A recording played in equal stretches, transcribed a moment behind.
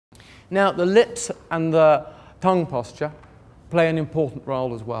Now, the lips and the tongue posture play an important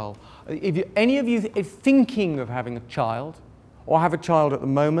role as well. If any of you are thinking of having a child, or have a child at the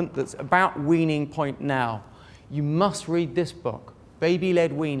moment that's about weaning point now, you must read this book,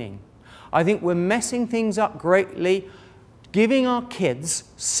 Baby-Led Weaning. I think we're messing things up greatly, giving our kids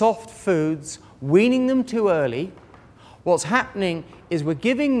soft foods, weaning them too early. What's happening is we're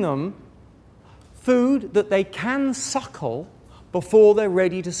giving them food that they can suckle before they're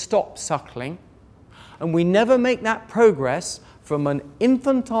ready to stop suckling. And we never make that progress from an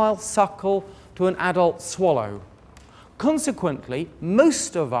infantile suckle to an adult swallow. Consequently,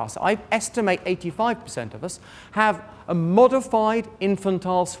 most of us, I estimate 85% of us, have a modified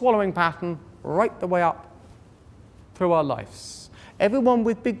infantile swallowing pattern right the way up through our lives. Everyone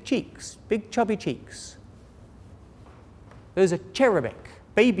with big cheeks, big chubby cheeks. Those are cherubic.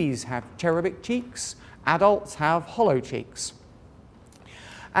 Babies have cherubic cheeks. Adults have hollow cheeks.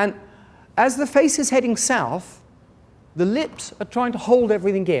 And as the face is heading south, the lips are trying to hold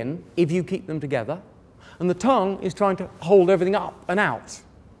everything in if you keep them together, and the tongue is trying to hold everything up and out.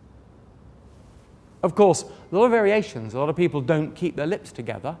 Of course, a lot of variations. A lot of people don't keep their lips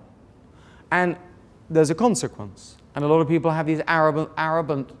together, and there's a consequence. And a lot of people have these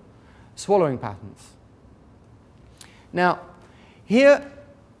arrogant swallowing patterns. Now, here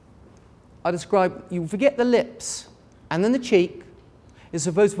I describe, you forget the lips, and then the cheek is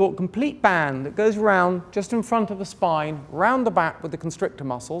supposed to be a complete band that goes around just in front of the spine, round the back with the constrictor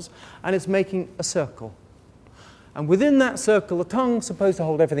muscles, and it's making a circle. And within that circle, the tongue's supposed to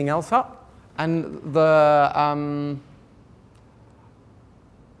hold everything else up, and the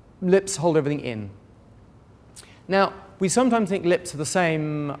lips hold everything in. Now, we sometimes think lips are the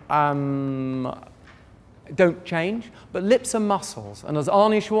same, don't change, but lips are muscles. And as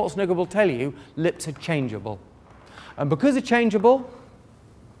Arnie Schwarzenegger will tell you, lips are changeable. And because they're changeable,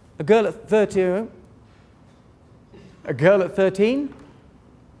 a girl at 13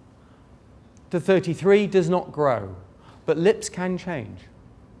 to 33 does not grow, but lips can change.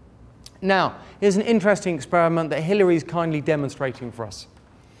 Now, here's an interesting experiment that Hillary's kindly demonstrating for us.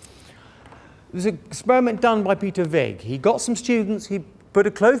 It was an experiment done by Peter Vig. He got some students, he put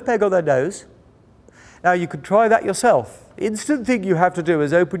a clove peg on their nose. Now, you could try that yourself. The instant thing you have to do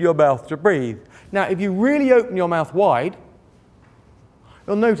is open your mouth to breathe. Now, if you really open your mouth wide,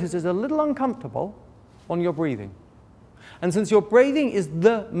 you'll notice it's a little uncomfortable on your breathing. And since your breathing is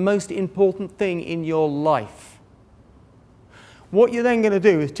the most important thing in your life, what you're then going to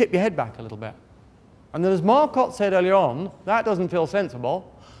do is tip your head back a little bit. And then as Marcotte said earlier on, that doesn't feel sensible,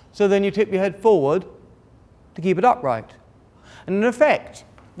 so then you tip your head forward to keep it upright. And in effect,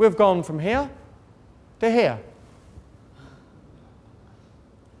 we've gone from here to here.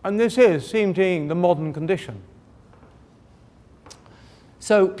 And this seems to be the modern condition.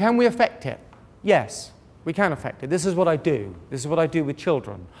 So can we affect it? Yes, we can affect it. This is what I do. This is what I do with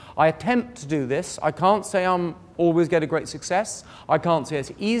children. I attempt to do this. I can't say I'm always get a great success. I can't say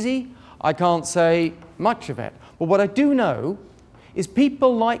it's easy. I can't say much of it. But what I do know is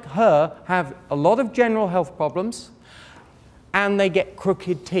people like her have a lot of general health problems, and they get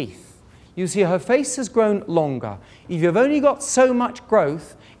crooked teeth. You see, her face has grown longer. If you've only got so much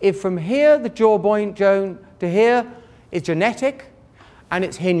growth, if from here, the jawbone to here is genetic, and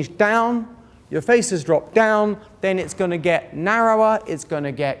it's hinged down, your face has dropped down, then it's going to get narrower, it's going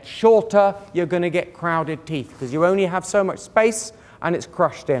to get shorter, you're going to get crowded teeth, because you only have so much space, and it's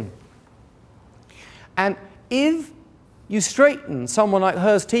crushed in. And if you straighten someone like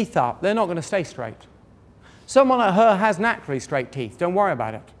her's teeth up, they're not going to stay straight. Someone like her has naturally straight teeth. Don't worry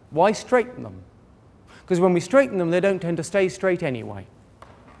about it. Why straighten them? Because when we straighten them, they don't tend to stay straight anyway.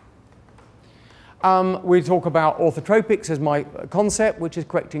 We talk about orthotropics as my concept, which is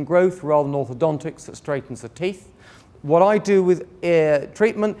correcting growth rather than orthodontics that straightens the teeth. What I do with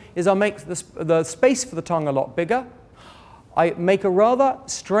treatment is I make the space for the tongue a lot bigger. I make a rather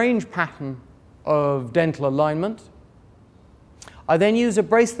strange pattern of dental alignment. I then use a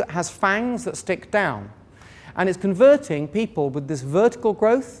brace that has fangs that stick down. And it's converting people with this vertical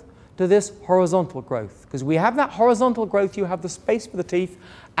growth to this horizontal growth. Because we have that horizontal growth, you have the space for the teeth,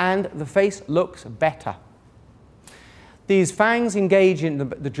 and the face looks better. These fangs engage in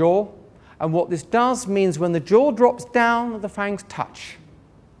the jaw, and what this does means when the jaw drops down, the fangs touch.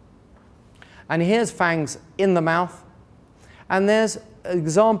 And here's fangs in the mouth, and there's an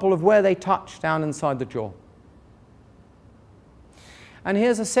example of where they touch down inside the jaw. And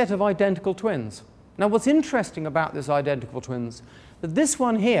here's a set of identical twins. Now, what's interesting about this identical twins, that this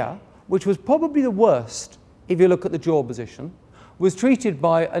one here, which was probably the worst if you look at the jaw position, was treated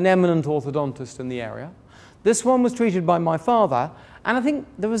by an eminent orthodontist in the area. This one was treated by my father, and I think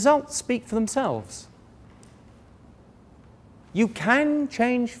the results speak for themselves. You can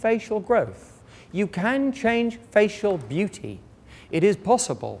change facial growth. You can change facial beauty. It is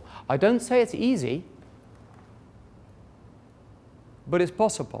possible. I don't say it's easy, but it's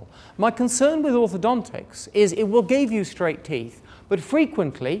possible. My concern with orthodontics is it will give you straight teeth, but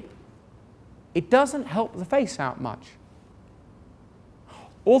frequently it doesn't help the face out much.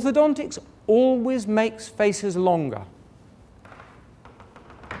 Orthodontics always makes faces longer.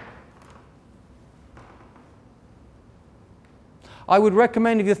 I would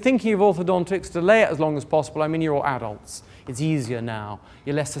recommend, if you're thinking of orthodontics, delay it as long as possible. I mean, you're all adults. It's easier now.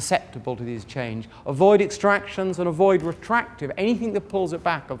 You're less susceptible to these change. Avoid extractions and avoid retractive. Anything that pulls it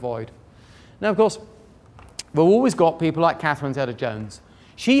back, avoid. Now, of course, we've always got people like Catherine Zeta-Jones.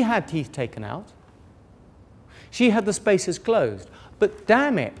 She had teeth taken out. She had the spaces closed. But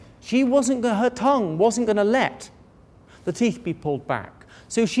damn it, her tongue wasn't going to let the teeth be pulled back.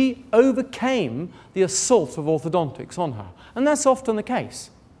 So she overcame the assault of orthodontics on her. And that's often the case.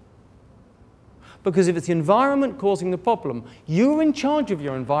 Because if it's the environment causing the problem, you're in charge of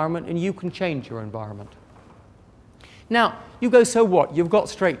your environment and you can change your environment. Now, you go, so what? You've got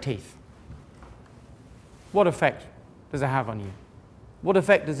straight teeth. What effect does it have on you? What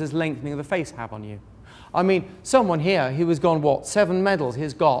effect does this lengthening of the face have on you? I mean, someone here who has gone, what, 7 medals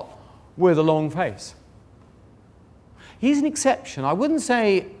he's got with a long face. He's an exception. I wouldn't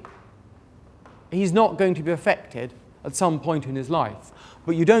say he's not going to be affected at some point in his life,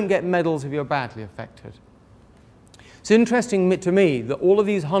 but you don't get medals if you're badly affected. It's interesting to me that all of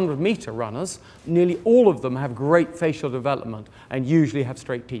these 100-meter runners, nearly all of them have great facial development and usually have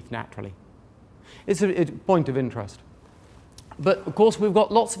straight teeth naturally. It's a point of interest. But of course, we've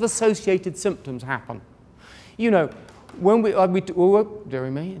got lots of associated symptoms happen. You know, when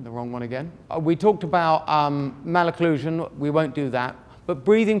dearie me, the wrong one again. We talked about malocclusion. We won't do that. But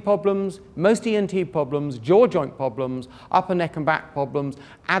breathing problems, most ENT problems, jaw joint problems, upper neck and back problems,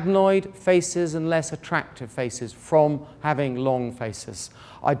 adenoid faces and less attractive faces from having long faces.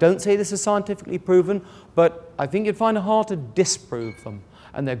 I don't say this is scientifically proven, but I think you'd find it hard to disprove them.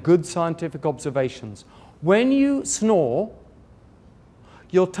 And they're good scientific observations. When you snore,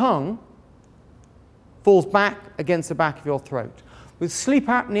 your tongue falls back against the back of your throat. With sleep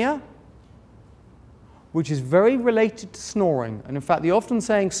apnea, which is very related to snoring, and in fact, the often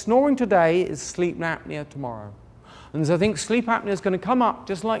saying snoring today is sleep apnea tomorrow. And so I think sleep apnea is going to come up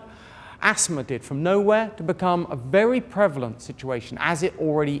just like asthma did, from nowhere to become a very prevalent situation, as it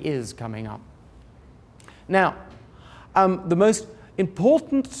already is coming up. Now, the most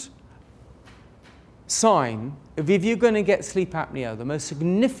important sign of if you're going to get sleep apnea, the most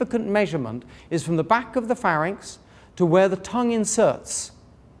significant measurement is from the back of the pharynx to where the tongue inserts,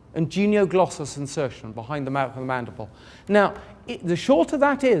 and genioglossus insertion behind the mouth of the mandible. Now, the shorter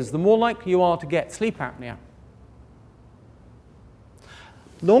that is, the more likely you are to get sleep apnea.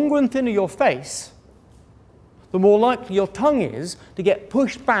 Longer and thinner your face, the more likely your tongue is to get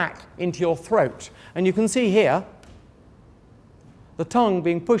pushed back into your throat. And you can see here the tongue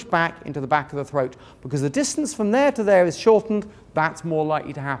being pushed back into the back of the throat. Because the distance from there to there is shortened, that's more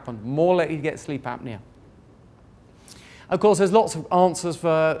likely to happen, more likely to get sleep apnea. Of course, there's lots of answers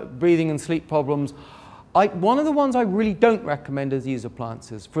for breathing and sleep problems. One of the ones I really don't recommend is these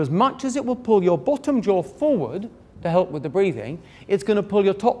appliances. For as much as it will pull your bottom jaw forward to help with the breathing, it's going to pull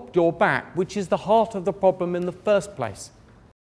your top jaw back, which is the heart of the problem in the first place.